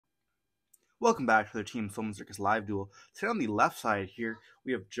Welcome back to the Team Solemn Circus live duel. Today on the left side here,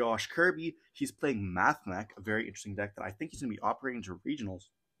 we have Josh Kirby. He's playing Mathmech, a very interesting deck that I think he's going to be operating to regionals.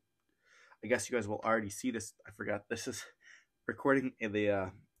 I guess you guys will already see this. I forgot. This is recording in the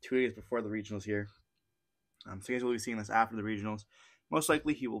 2 days before the regionals here. So you guys will be seeing this after the regionals. Most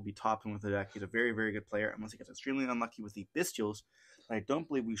likely he will be topping with the deck. He's a very, very good player, unless he gets extremely unlucky with the Bestials that I don't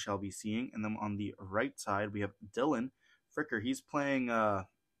believe we shall be seeing. And then on the right side, we have Dylan Fricker. He's playing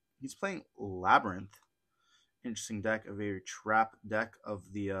Labrynth. Interesting deck, a very trap deck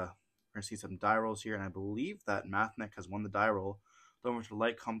of the we're gonna see some die rolls here, and I believe that Mathmech has won the die roll. Don't forget to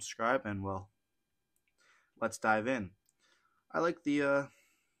like, comment, subscribe, and well, let's dive in. I like the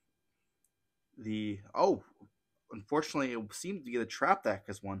unfortunately it seems to be the trap deck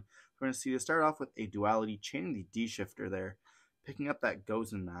has won. We're gonna see to start off with a duality, chaining the D shifter there, picking up that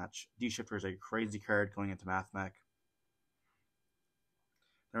Gozen match. D shifter is a crazy card going into Mathmech.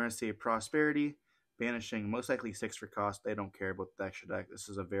 Then we're gonna see a prosperity. Banishing, most likely 6 for cost. They don't care about the extra deck. This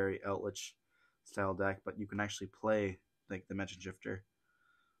is a very Outlich style deck, but you can actually play like Dimension Shifter.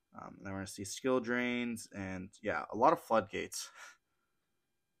 Then we're going to see skill drains and yeah, a lot of floodgates.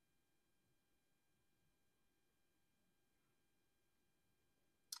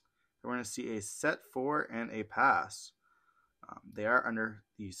 Then we're going to see a set 4 and a pass. They are under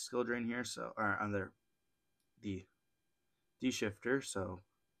the skill drain here, so or under the D shifter, so.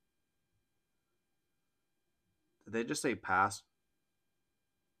 Did they just say pass?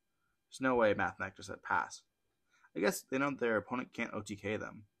 There's no way Mathmech just said pass. I guess they know their opponent can't OTK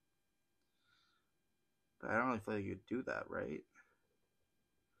them. But I don't really feel like you'd do that, right?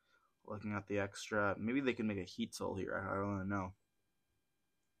 Looking at the extra, maybe they can make a Heat Soul here. I don't really know.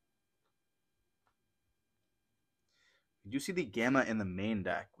 You do see the Gamma in the main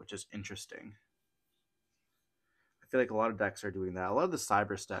deck, which is interesting. I feel like a lot of decks are doing that. A lot of the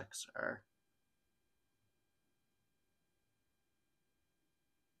Cybers decks are.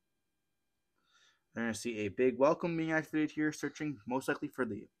 They're going to see a big welcome being activated here, searching most likely for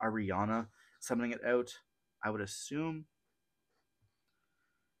the Ariana, summoning it out, I would assume.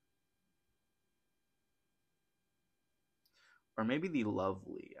 Or maybe the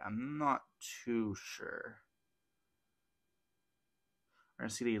Lovely. I'm not too sure. We're going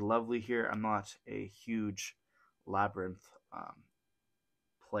to see the Lovely here. I'm not a huge Labrynth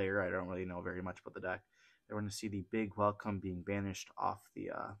player. I don't really know very much about the deck. We're going to see the big welcome being banished off the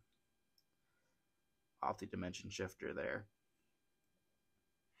Dimension Shifter there.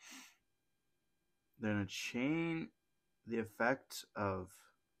 They're going to chain the effect of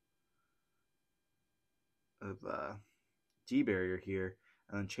D barrier here,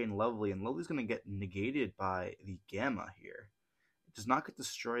 and then chain Lovely, and Lovely's going to get negated by the Gamma here. It does not get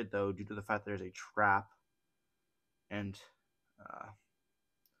destroyed though, due to the fact there's a trap and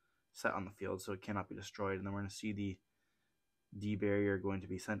set on the field, so it cannot be destroyed. And then we're going to see the D barrier going to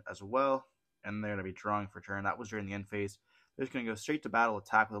be sent as well, and they're going to be drawing for turn. That was during the end phase. They're just going to go straight to battle,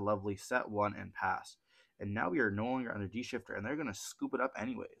 attack with a Lovely, set 1, and pass. And now we are no longer under D shifter, and they're going to scoop it up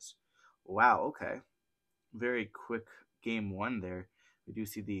anyways. Wow, okay. Very quick game 1 there. We do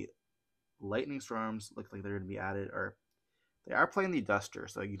see the Lightning Storms look like they're going to be added, or they are playing the Duster,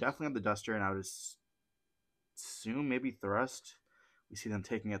 so you definitely have the Duster, and I would assume maybe Thrust. We see them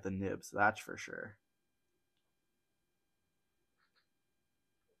taking out the Nibs, that's for sure.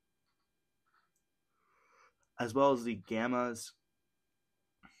 As well as the Gammas.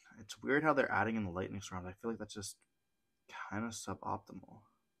 It's weird how they're adding in the Lightning Storms. I feel like that's just kind of suboptimal.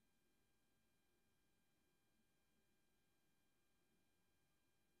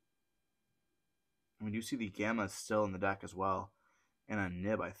 And we do see the Gamma still in the deck as well. And a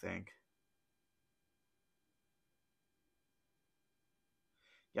Nib, I think.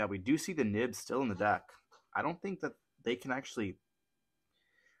 Yeah, we do see the Nib still in the deck. I don't think that they can actually.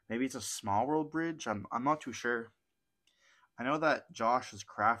 Maybe it's a small world bridge. I'm not too sure. I know that Josh has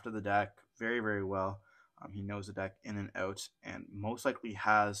crafted the deck very, very well. He knows the deck in and out, and most likely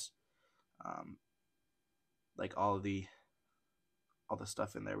has like all the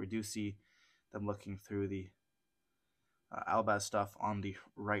stuff in there. We do see them looking through the Albaz stuff on the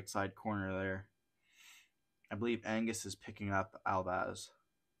right side corner there. I believe Angus is picking up Albaz.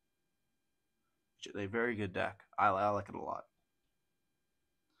 Which is a very good deck. I like it a lot.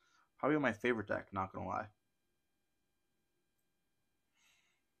 Probably my favorite deck, not gonna lie.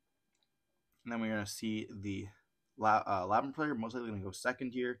 And then we're going to see the Labrynth player most likely going to go second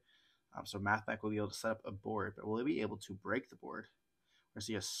here. So Mathmech will be able to set up a board, but will they be able to break the board? We're going to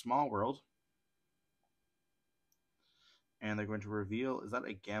see a small world. And they're going to reveal, is that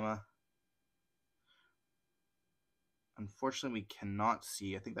a Gamma? Unfortunately, we cannot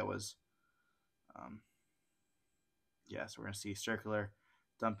see. I think that was Yeah, so we're going to see Circular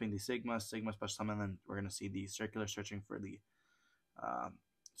dumping the Sigma special summon, and then we're going to see the Circular searching for the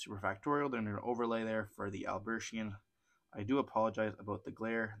Super Factorial. They're going to overlay there for the Albertian. I do apologize about the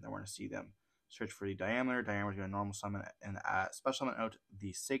glare. Then we're going to see them search for the Diameter. Diameter is going to normal summon and special summon out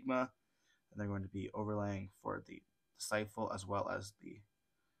the Sigma. And they're going to be overlaying for the Disciple as well as the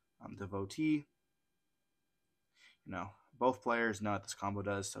Devotee. You know, both players know what this combo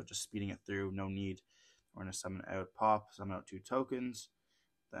does, so just speeding it through, no need. We're going to summon out Pop, summon out 2 tokens,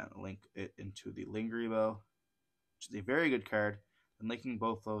 then link it into the Lingribo, which is a very good card, and linking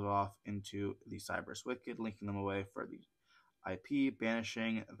both those off into the Cyberus Wicked, linking them away for the IP,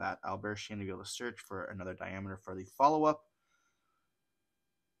 banishing that Albertian to be able to search for another Diameter for the follow-up,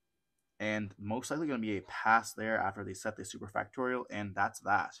 and most likely going to be a pass there after they set the Super Factorial, and that's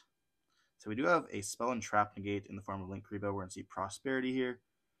that. So we do have a Spell and Trap negate in the form of Lingribo. We're going to see Prosperity here,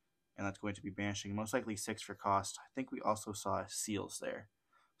 and that's going to be banishing most likely 6 for cost. I think we also saw Seals there.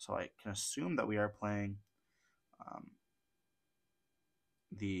 So I can assume that we are playing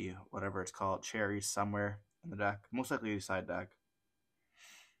the, whatever it's called, Cherries somewhere in the deck. Most likely the side deck.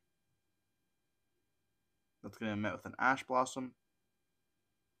 That's going to be met with an Ash Blossom.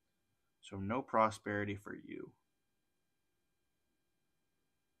 So no Prosperity for you.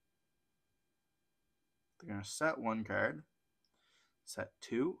 They're going to set 1 card, set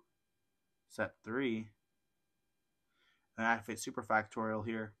 2, set 3, and activate Super Factorial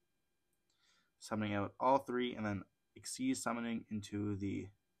here, summoning out all 3, and then Exceed summoning into the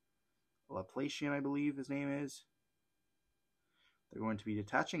Laplacian, I believe his name is. They're going to be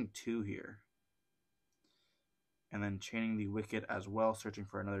detaching 2 here, and then chaining the Wicked as well, searching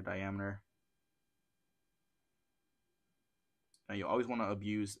for another Diameter. Now you always want to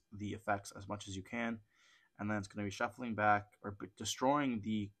abuse the effects as much as you can, and then it's going to be shuffling back or destroying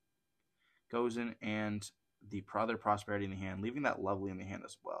the Gozen and the other Prosperity in the hand, leaving that Lovely in the hand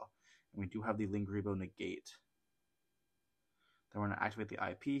as well. And we do have the Lingribo negate. Then we're going to activate the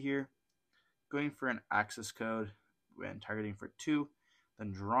IP here, going for an Access Code and targeting for 2,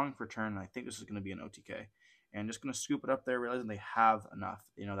 then drawing for turn, and I think this is going to be an OTK. And just going to scoop it up there, realizing they have enough.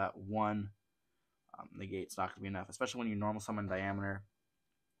 You know, that 1 negate's not going to be enough, especially when you normal summon Diameter,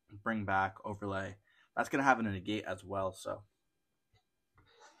 bring back, overlay. That's going to have a negate as well, so.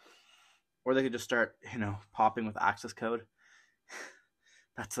 Or they could just start, you know, popping with Access Code.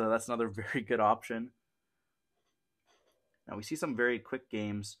 That's another very good option. Now we see some very quick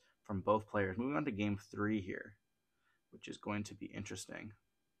games from both players. Moving on to game 3 here, which is going to be interesting.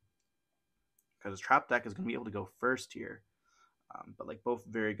 Because Trap Deck is going to be able to go first here. But like both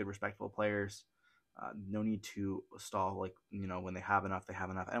very good, respectable players. No need to stall, like, you know, when they have enough, they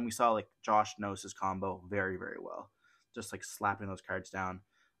have enough. And we saw like Josh knows his combo very, very well. Just like slapping those cards down.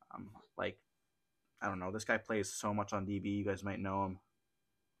 Like, I don't know, this guy plays so much on DB. You guys might know him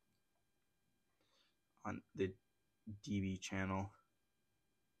on the DB channel.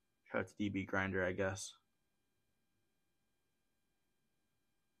 Shout out to DB Grinder, I guess.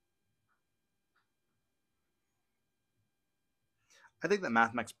 I think that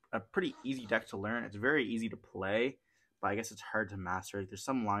Mathmech's a pretty easy deck to learn. It's very easy to play, but I guess it's hard to master. There's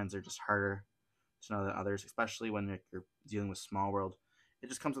some lines that are just harder to know than others, especially when you're dealing with Small World. It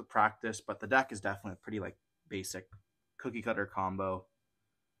just comes with practice, but the deck is definitely a pretty like basic cookie cutter combo.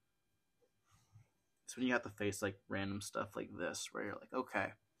 It's when you have to face like random stuff like this, where you're like, okay,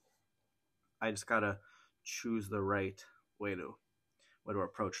 I just gotta choose the right way to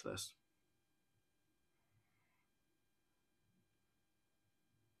approach this.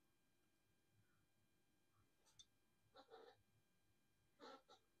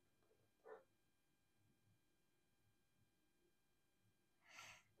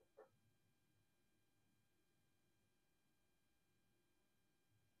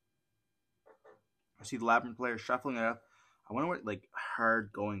 I see the Labrynth player shuffling it up. I wonder what like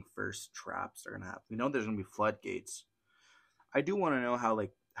hard going first traps are gonna have. We know there's gonna be floodgates. I do want to know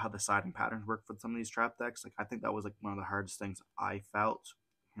how the siding patterns work for some of these trap decks. Like I think that was like one of the hardest things I felt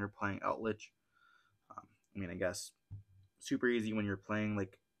when you're playing Outlich. I mean, I guess super easy when you're playing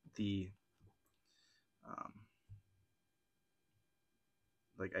like the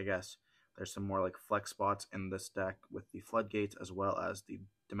like I guess there's some more like flex spots in this deck with the floodgates as well as the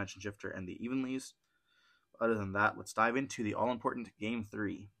dimension shifter and the evenlies. Other than that, let's dive into the all-important game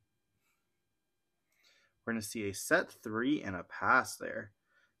 3. We're going to see a set 3 and a pass there.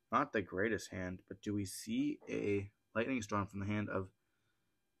 Not the greatest hand, but do we see a lightning storm from the hand of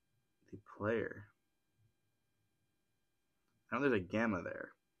the player? I know there's a gamma there.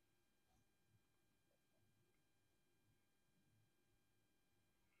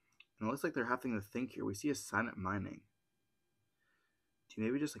 And it looks like they're having to think here. We see a silent mining. Do you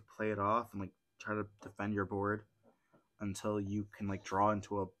maybe just like play it off and like try to defend your board until you can like draw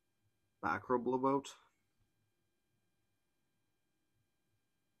into a back row blowout?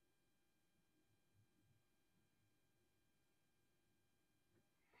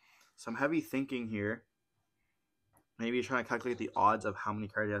 Some heavy thinking here. Maybe you're trying to calculate the odds of how many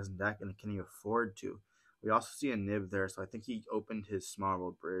cards he has in deck and can he afford to. We also see a nib there, so I think he opened his small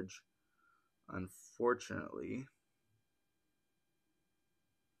world bridge. Unfortunately.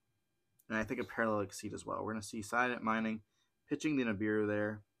 And I think a parallel exceed as well. We're going to see silent mining, pitching the Nibiru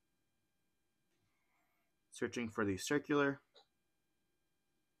there. Searching for the circular.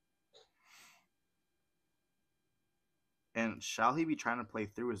 And shall he be trying to play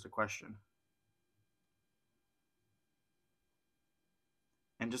through is the question.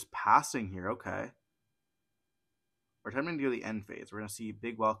 And just passing here, okay. We're attempting to do the end phase. We're going to see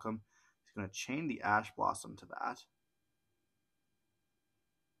big welcome. He's going to chain the Ash Blossom to that.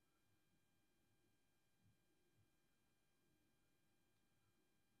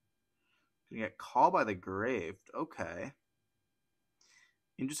 Going to get called by the Graved. Okay.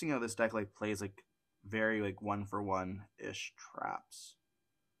 Interesting how this deck like plays like very like 1-for-1-ish traps.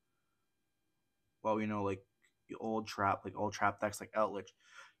 Well, we know like the old trap decks like Outlich,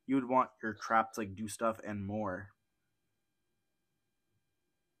 you would want your trap to like do stuff and more.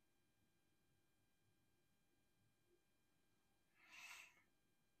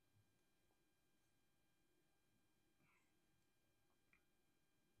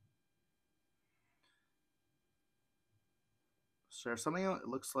 So there's something that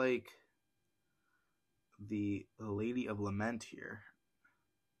looks like the Lady of Lament here.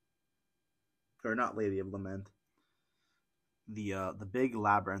 Or not Lady of Lament. The big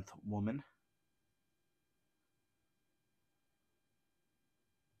Labrynth woman.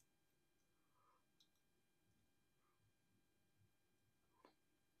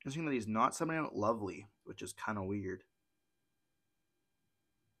 Interesting that he's not summoning out Lovely, which is kind of weird.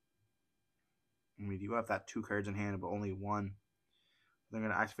 And we do have that 2 cards in hand, but only 1. They're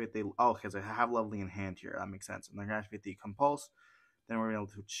going to activate the... Oh, because I have Lovely in hand here. That makes sense. And they're going to activate the Compulse. Then we're able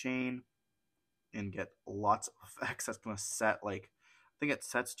to chain and get lots of effects. That's going to set, like... I think it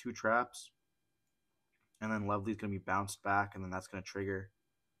sets 2 traps. And then Lovely's going to be bounced back. And then that's going to trigger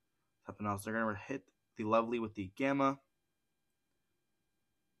something else. They're going to hit the Lovely with the Gamma.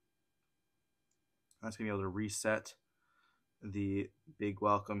 That's going to be able to reset the big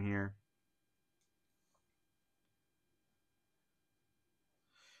welcome here.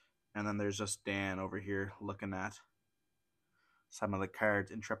 And then there's just Dan over here looking at some of the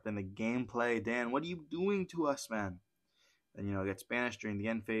cards, interrupting the gameplay. Dan, what are you doing to us, man? And, you know, it gets banished during the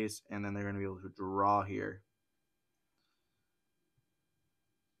end phase, and then they're going to be able to draw here.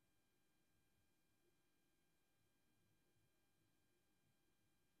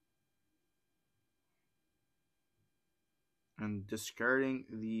 And discarding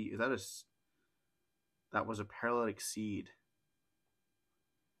the... That was a Paralytic Seed.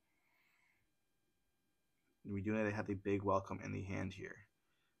 We do know they have the big welcome in the hand here.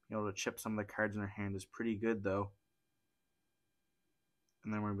 Being able to chip some of the cards in their hand is pretty good, though.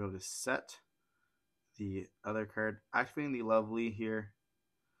 And then we're going to be able to set the other card, activating the Lovely here,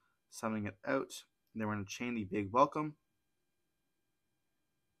 summoning it out. And then we're going to chain the big welcome.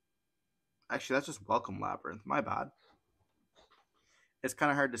 Actually, that's just welcome Labrynth. My bad. It's kind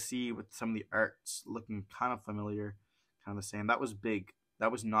of hard to see with some of the arts looking kind of familiar, kind of the same. That was big.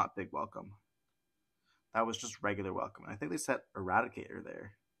 That was not big welcome. That was just regular welcome. And I think they set Eradicator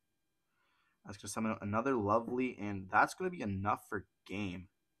there. That's going to summon another Lovely, and that's going to be enough for game.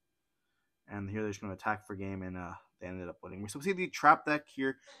 And here they're just going to attack for game, and they ended up winning. So we see the trap deck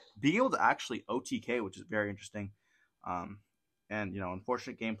here being able to actually OTK, which is very interesting. And, you know,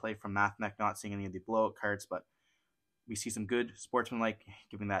 unfortunate gameplay from Mathmech, not seeing any of the blowout cards, but we see some good sportsmanlike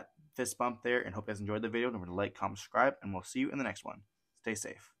giving that fist bump there, and hope you guys enjoyed the video. Don't forget to like, comment, subscribe, and we'll see you in the next one. Stay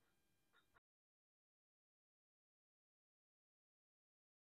safe.